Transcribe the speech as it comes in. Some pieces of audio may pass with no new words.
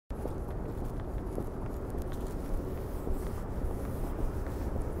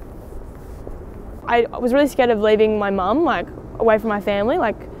I was really scared of leaving my mum, like away from my family,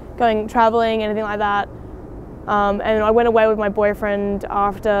 like going traveling, anything like that. And I went away with my boyfriend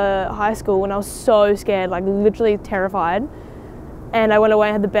after high school and I was so scared, like literally terrified. And I went away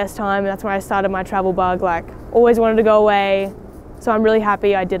and had the best time, and that's when I started my travel bug, like always wanted to go away. So I'm really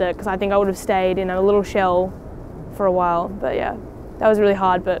happy I did it, because I think I would have stayed in a little shell for a while. But yeah, that was a really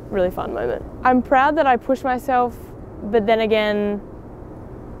hard but really fun moment. I'm proud that I pushed myself, but then again,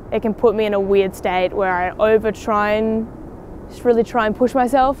 it can put me in a weird state where I just really try and push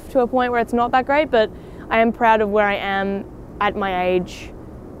myself to a point where it's not that great. But I am proud of where I am at my age,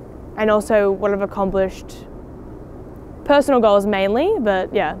 and also what I've accomplished. Personal goals mainly,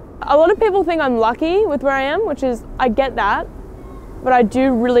 but yeah. A lot of people think I'm lucky with where I am, which is, I get that, but I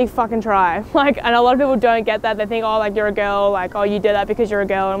do really fucking try. Like, and a lot of people don't get that. They think, oh, like you're a girl, like, oh, you did that because you're a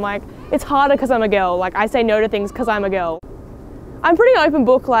girl. And I'm like, it's harder because I'm a girl. Like, I say no to things because I'm a girl. I'm pretty open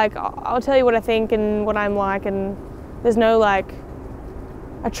book, like, I'll tell you what I think and what I'm like, and there's no like,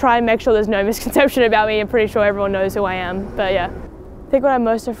 I try and make sure there's no misconception about me. I'm pretty sure everyone knows who I am, but yeah. I think what I'm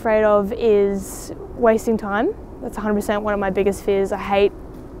most afraid of is wasting time. That's 100% one of my biggest fears. I hate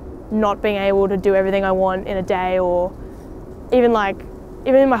not being able to do everything I want in a day, or even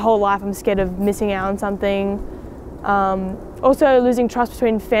in my whole life, I'm scared of missing out on something. Also losing trust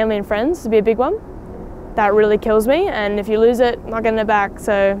between family and friends would be a big one. That really kills me, and if you lose it, not getting it back,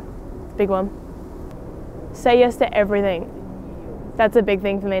 so it's a big one. Say yes to everything. That's a big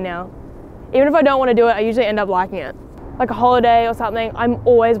thing for me now. Even if I don't want to do it, I usually end up liking it. Like a holiday or something, I'm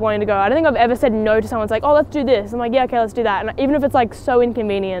always wanting to go. I don't think I've ever said no to someone. It's like, oh, let's do this. I'm like, yeah, okay, let's do that. And even if it's like so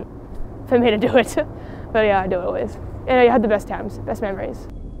inconvenient for me to do it. But yeah, I do it always. You know, you had the best times, best memories.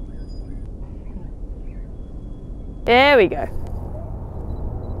 There we go.